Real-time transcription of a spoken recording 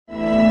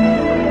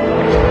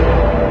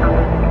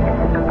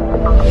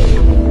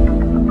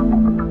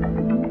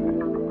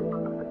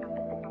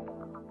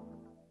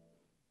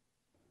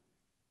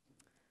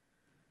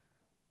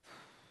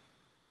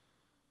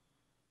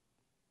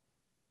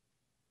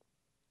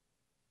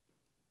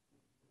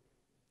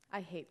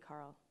I hate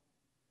Carl.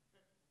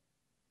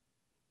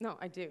 No,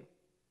 I do.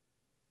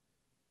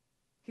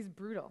 He's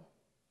brutal.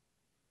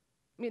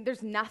 I mean,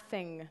 there's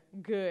nothing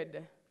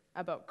good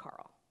about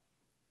Carl.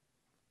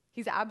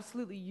 He's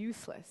absolutely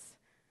useless.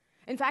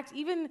 In fact,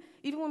 even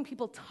when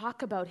people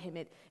talk about him,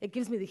 it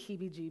gives me the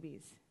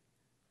heebie-jeebies.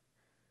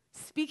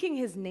 Speaking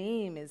his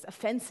name is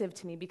offensive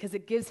to me because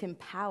it gives him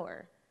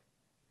power.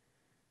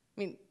 I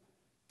mean,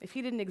 if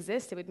he didn't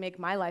exist, it would make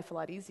my life a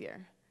lot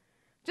easier.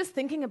 Just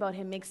thinking about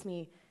him makes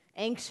me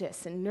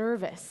anxious and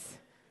nervous.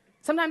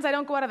 Sometimes I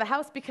don't go out of the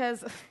house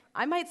because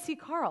I might see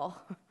Carl.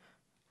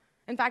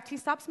 In fact, he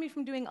stops me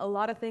from doing a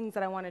lot of things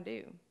that I want to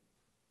do.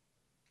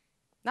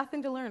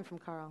 Nothing to learn from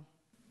Carl.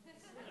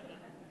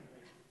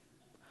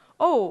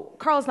 Oh,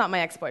 Carl's not my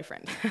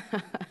ex-boyfriend.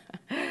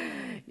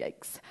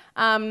 Yikes.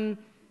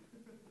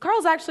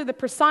 Carl's actually the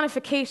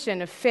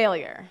personification of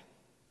failure.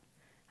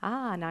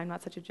 Now I'm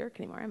not such a jerk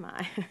anymore, am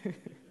I?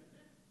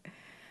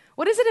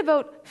 What is it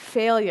about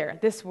failure,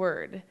 this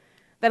word,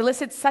 that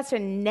elicits such a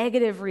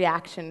negative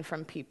reaction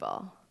from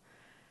people?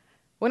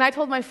 When I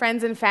told my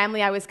friends and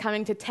family I was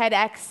coming to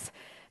TEDx,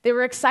 they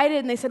were excited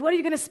and they said, "What are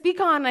you going to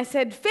speak on?" And I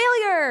said,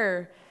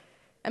 "Failure!"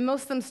 And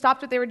most of them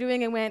stopped what they were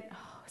doing and went,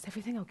 "Oh, is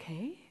everything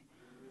okay?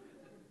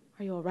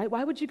 Are you all right?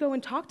 Why would you go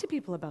and talk to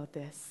people about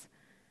this?"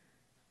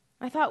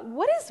 I thought,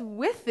 what is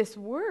with this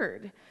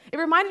word? It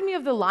reminded me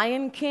of the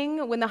Lion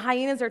King when the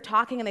hyenas are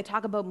talking and they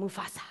talk about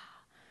Mufasa.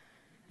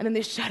 And then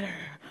they shudder,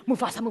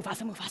 Mufasa,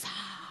 Mufasa, Mufasa.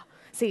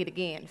 Say it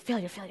again,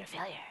 failure, failure,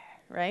 failure,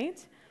 right?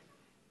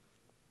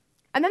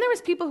 And then there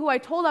was people who I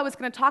told I was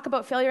going to talk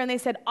about failure and they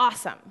said,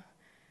 "Awesome."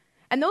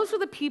 And those were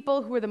the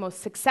people who were the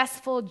most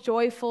successful,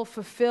 joyful,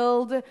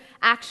 fulfilled,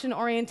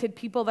 action-oriented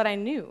people that I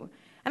knew.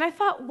 And I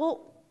thought,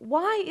 well,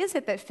 why is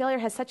it that failure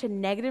has such a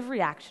negative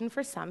reaction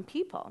for some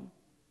people?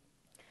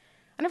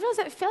 And I realized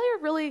that failure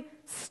really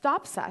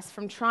stops us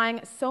from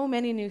trying so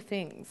many new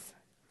things.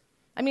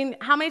 I mean,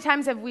 how many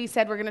times have we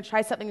said we're going to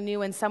try something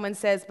new and someone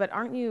says, "But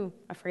aren't you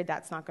afraid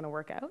that's not going to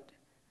work out?"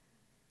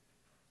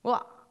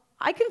 Well,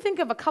 I can think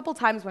of a couple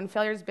times when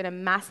failure has been a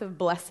massive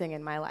blessing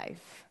in my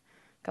life.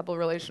 A couple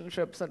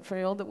relationships that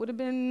failed that would have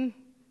been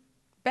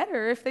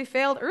better if they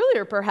failed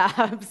earlier,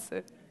 perhaps.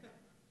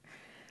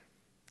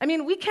 I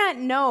mean, we can't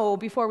know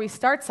before we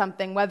start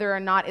something whether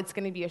or not it's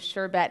going to be a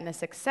sure bet and a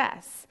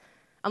success.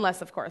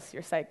 Unless, of course,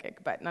 you're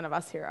psychic, but none of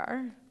us here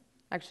are.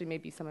 Actually,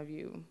 maybe some of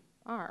you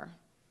are.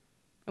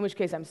 In which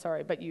case, I'm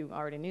sorry, but you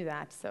already knew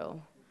that,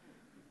 so.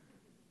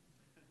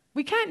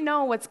 We can't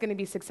know what's going to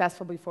be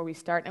successful before we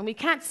start, and we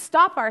can't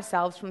stop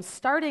ourselves from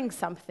starting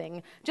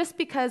something just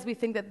because we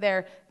think that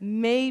there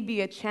may be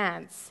a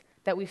chance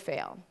that we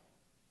fail.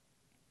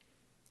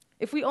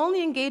 If we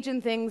only engage in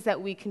things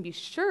that we can be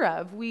sure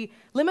of, we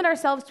limit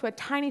ourselves to a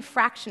tiny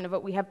fraction of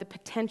what we have the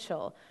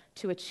potential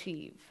to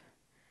achieve.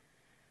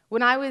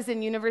 When I was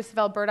in University of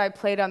Alberta, I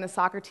played on the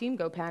soccer team,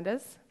 Go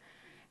Pandas.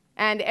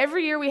 And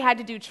every year we had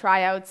to do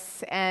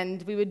tryouts,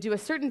 and we would do a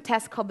certain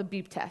test called the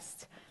beep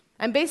test.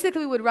 And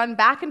basically we would run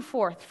back and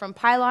forth from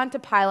pylon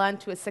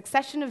to a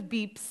succession of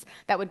beeps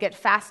that would get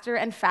faster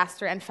and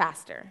faster and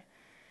faster.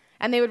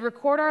 And they would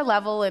record our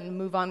level and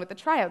move on with the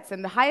tryouts.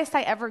 And the highest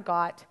I ever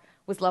got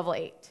was level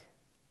 8.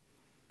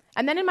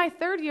 And then in my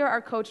third year,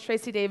 our coach,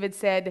 Tracy David,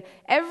 said,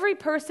 every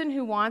person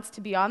who wants to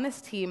be on this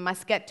team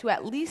must get to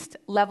at least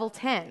level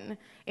 10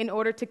 in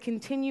order to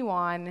continue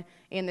on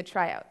in the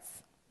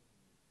tryouts.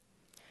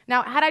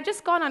 Now, had I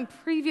just gone on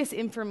previous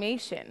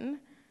information,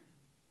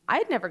 I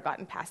had never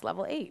gotten past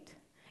level 8.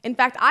 In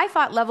fact, I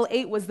thought level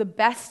 8 was the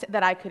best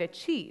that I could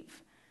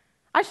achieve.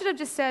 I should have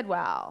just said,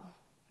 well,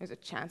 there's a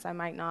chance I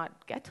might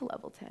not get to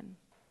level 10.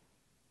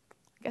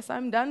 I guess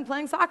I'm done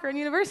playing soccer in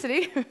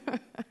university.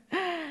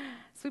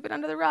 Sweep it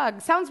under the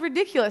rug. Sounds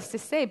ridiculous to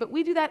say, but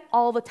we do that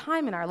all the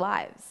time in our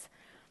lives.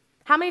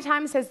 How many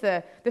times has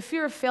the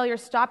fear of failure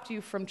stopped you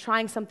from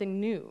trying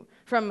something new,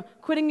 from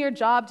quitting your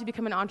job to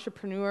become an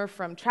entrepreneur,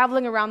 from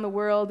traveling around the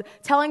world,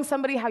 telling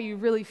somebody how you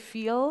really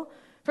feel,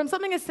 from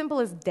something as simple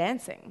as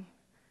dancing?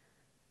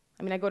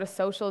 I mean, I go to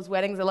socials,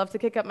 weddings, I love to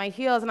kick up my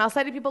heels, and I'll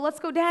say to people, let's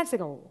go dance. They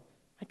go, oh,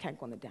 I can't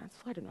go on the dance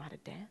floor, I don't know how to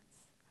dance.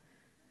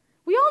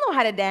 We all know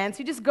how to dance,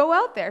 you just go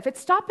out there. If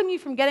it's stopping you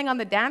from getting on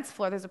the dance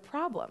floor, there's a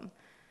problem.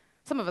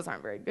 Some of us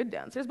aren't very good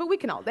dancers, but we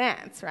can all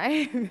dance,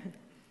 right?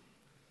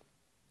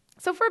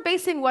 So if we're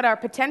basing what our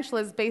potential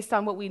is based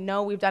on what we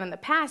know we've done in the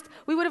past,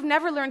 we would have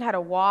never learned how to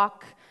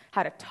walk,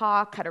 how to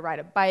talk, how to ride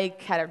a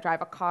bike, how to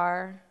drive a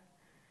car.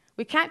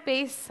 We can't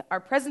base our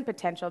present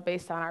potential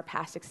based on our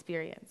past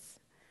experience.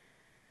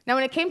 Now,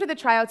 when it came to the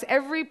tryouts,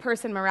 every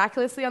person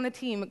miraculously on the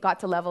team got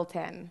to level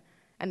 10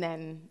 and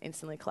then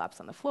instantly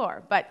collapsed on the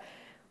floor. But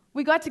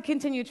we got to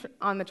continue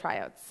on the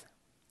tryouts.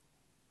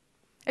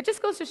 It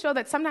just goes to show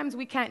that sometimes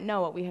we can't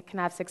know what we can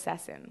have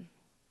success in.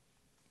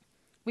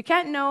 We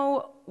can't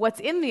know what's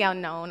in the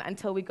unknown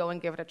until we go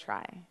and give it a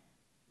try.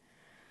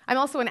 I'm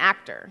also an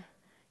actor.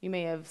 You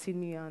may have seen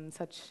me on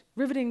such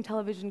riveting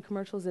television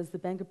commercials as the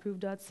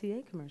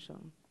bankapproved.ca commercial.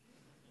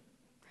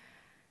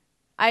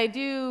 I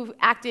do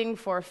acting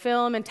for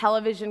film and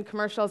television,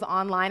 commercials,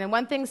 online, and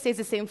one thing stays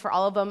the same for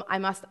all of them: I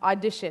must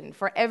audition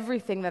for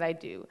everything that I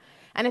do.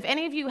 And if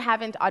any of you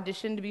haven't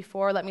auditioned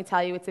before, let me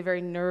tell you, it's a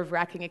very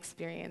nerve-wracking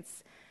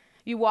experience.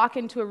 You walk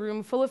into a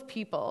room full of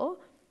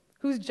people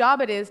whose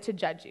job it is to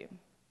judge you.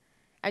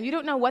 And you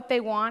don't know what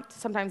they want.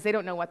 Sometimes they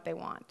don't know what they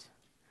want.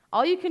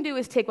 All you can do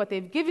is take what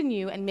they've given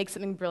you and make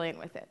something brilliant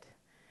with it.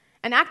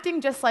 And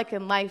acting, just like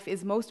in life,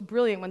 is most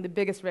brilliant when the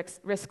biggest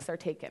risks are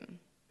taken.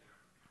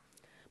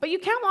 But you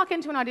can't walk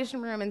into an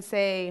audition room and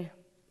say,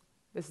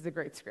 "This is a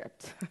great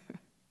script.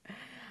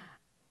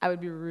 I would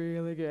be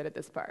really good at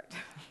this part.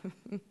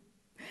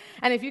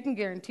 And if you can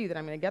guarantee that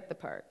I'm going to get the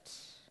part,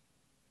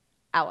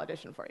 I'll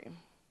audition for you."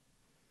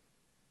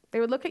 They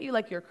would look at you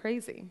like you're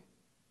crazy.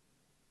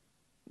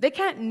 They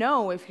can't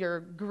know if you're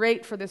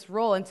great for this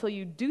role until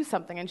you do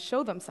something and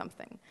show them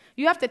something.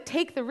 You have to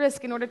take the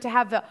risk in order to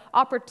have the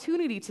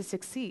opportunity to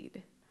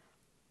succeed.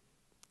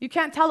 You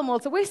can't tell them, "Well,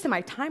 it's a waste of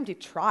my time to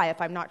try if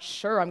I'm not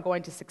sure I'm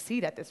going to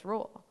succeed at this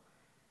role."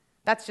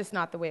 That's just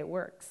not the way it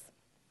works.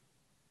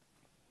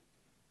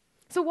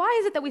 So why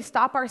is it that we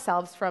stop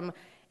ourselves from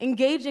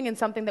engaging in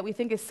something that we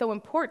think is so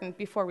important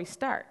before we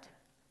start?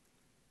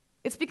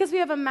 It's because we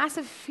have a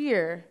massive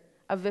fear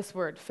of this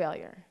word,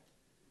 failure.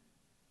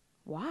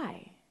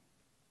 Why?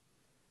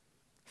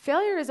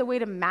 Failure is a way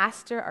to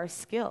master our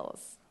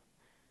skills.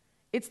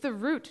 It's the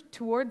route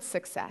towards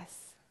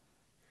success.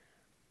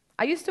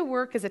 I used to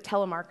work as a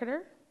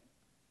telemarketer.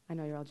 I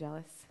know you're all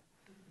jealous.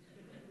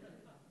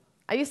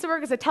 I used to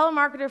work as a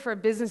telemarketer for a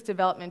business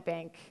development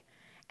bank.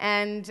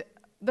 And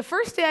the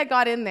first day I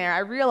got in there, I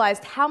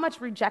realized how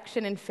much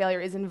rejection and failure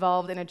is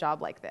involved in a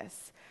job like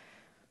this.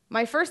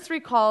 My first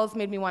 3 calls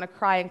made me want to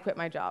cry and quit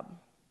my job.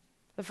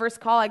 The first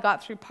call I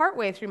got through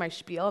partway through my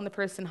spiel, and the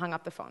person hung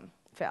up the phone.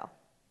 Fail.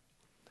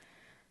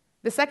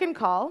 The second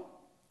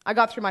call, I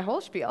got through my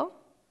whole spiel.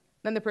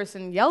 Then the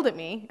person yelled at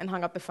me and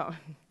hung up the phone.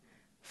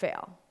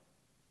 Fail.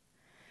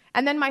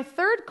 And then my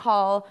third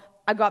call,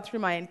 I got through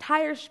my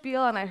entire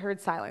spiel and I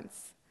heard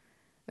silence.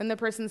 Then the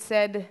person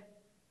said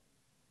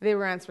they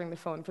were answering the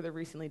phone for the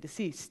recently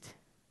deceased.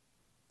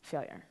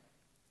 Failure.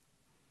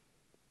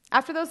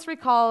 After those 3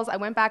 calls, I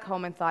went back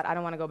home and thought, I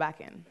don't want to go back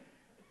in.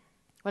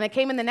 When I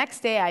came in the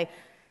next day, I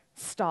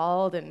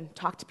stalled and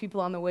talked to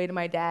people on the way to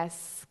my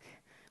desk.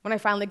 When I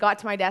finally got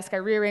to my desk, I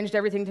rearranged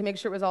everything to make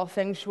sure it was all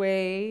feng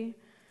shui.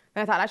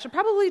 And I thought I should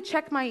probably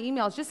check my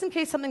emails just in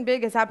case something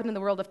big has happened in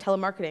the world of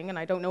telemarketing and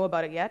I don't know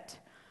about it yet.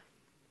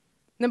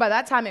 And then by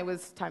that time, it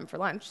was time for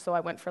lunch, so I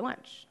went for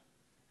lunch.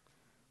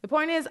 The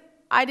point is,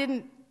 I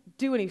didn't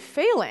do any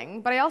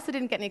failing, but I also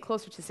didn't get any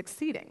closer to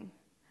succeeding.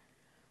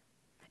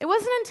 It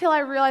wasn't until I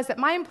realized that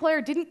my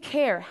employer didn't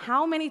care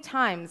how many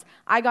times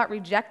I got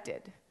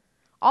rejected.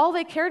 All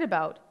they cared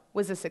about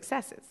was the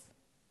successes.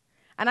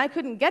 And I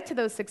couldn't get to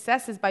those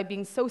successes by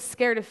being so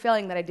scared of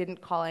failing that I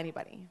didn't call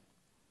anybody.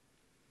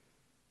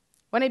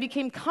 When I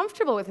became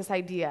comfortable with this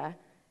idea,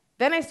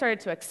 then I started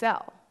to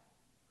excel.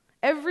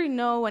 Every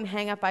no and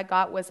hang up I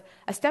got was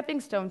a stepping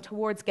stone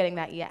towards getting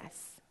that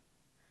yes.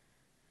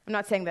 I'm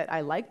not saying that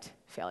I liked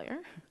failure,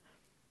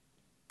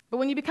 but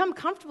when you become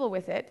comfortable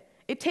with it,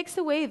 it takes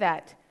away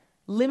that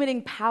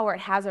limiting power it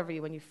has over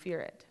you when you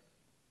fear it.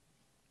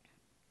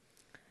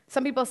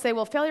 Some people say,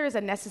 well, failure is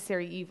a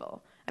necessary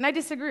evil. And I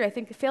disagree. I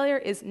think failure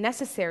is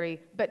necessary,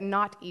 but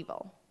not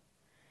evil.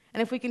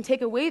 And if we can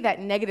take away that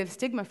negative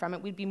stigma from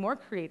it, we'd be more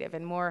creative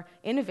and more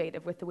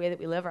innovative with the way that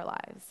we live our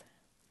lives.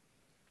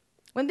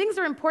 When things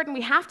are important,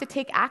 we have to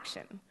take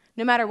action,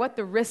 no matter what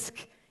the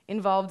risk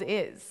involved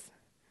is.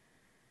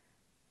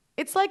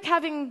 It's like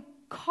having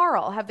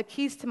Carl have the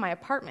keys to my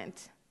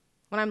apartment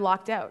when I'm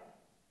locked out.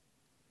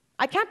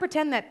 I can't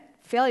pretend that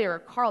failure or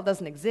Carl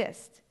doesn't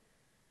exist.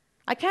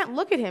 I can't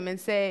look at him and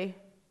say,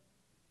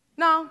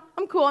 "No,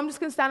 I'm cool, I'm just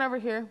going to stand over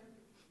here.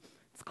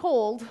 It's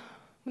cold, I'm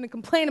going to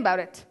complain about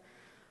it,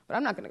 but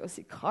I'm not going to go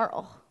see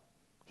Carl.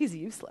 He's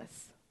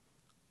useless."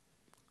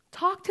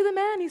 Talk to the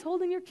man, he's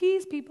holding your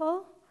keys,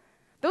 people.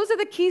 Those are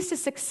the keys to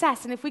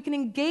success, and if we can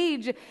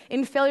engage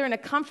in failure in a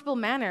comfortable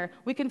manner,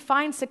 we can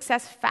find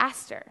success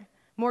faster,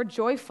 more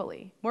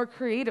joyfully, more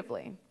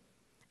creatively.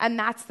 And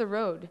that's the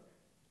road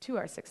to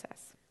our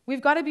success.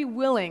 We've got to be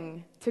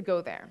willing to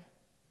go there.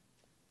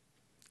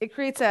 It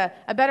creates a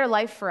better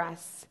life for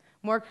us,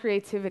 more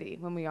creativity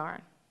when we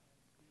are.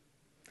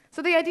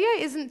 So the idea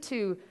isn't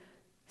to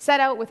set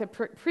out with a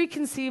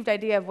preconceived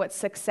idea of what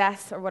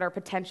success or what our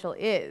potential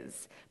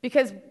is,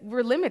 because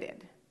we're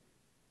limited.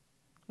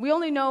 We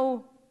only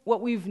know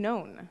what we've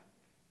known.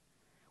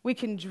 We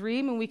can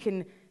dream and we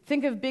can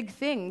think of big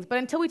things, but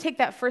until we take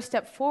that first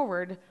step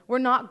forward, we're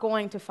not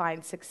going to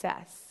find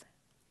success.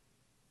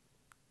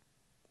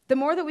 The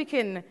more that we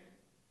can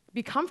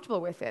be comfortable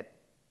with it,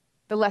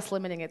 the less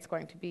limiting it's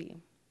going to be.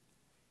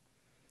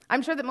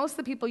 I'm sure that most of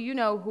the people you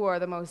know who are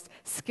the most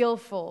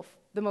skillful,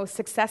 the most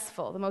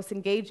successful, the most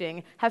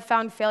engaging, have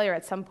found failure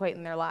at some point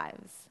in their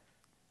lives.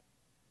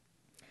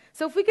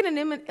 So if we can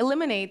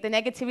eliminate the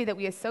negativity that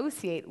we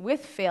associate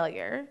with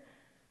failure,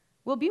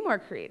 we'll be more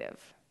creative.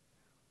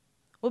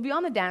 We'll be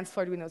on the dance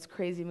floor doing those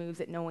crazy moves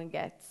that no one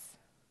gets.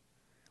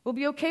 We'll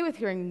be okay with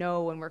hearing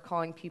no when we're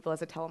calling people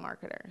as a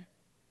telemarketer.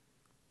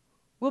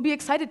 We'll be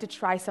excited to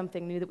try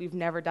something new that we've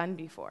never done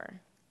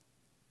before.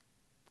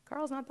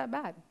 Carl's not that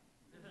bad.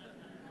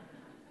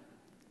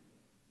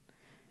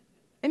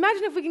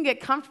 Imagine if we can get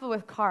comfortable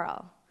with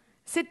Carl,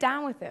 sit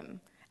down with him,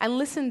 and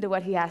listen to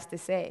what he has to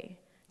say.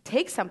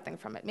 Take something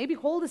from it. Maybe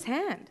hold his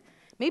hand.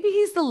 Maybe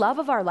he's the love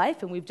of our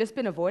life and we've just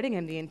been avoiding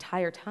him the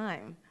entire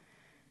time.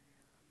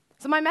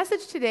 So my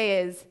message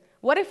today is,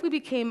 what if we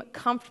became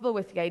comfortable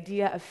with the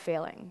idea of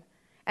failing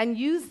and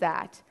use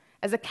that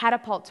as a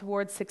catapult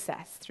towards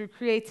success through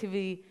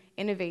creativity,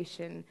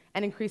 innovation,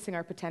 and increasing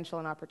our potential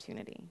and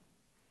opportunity?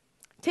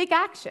 Take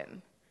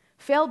action,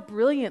 fail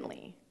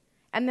brilliantly,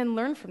 and then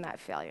learn from that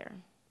failure.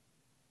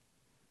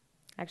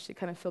 I actually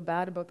kind of feel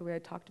bad about the way I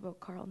talked about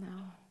Carl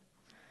now.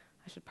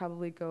 I should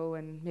probably go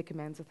and make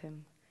amends with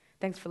him.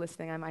 Thanks for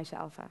listening. I'm Aisha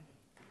Alfa.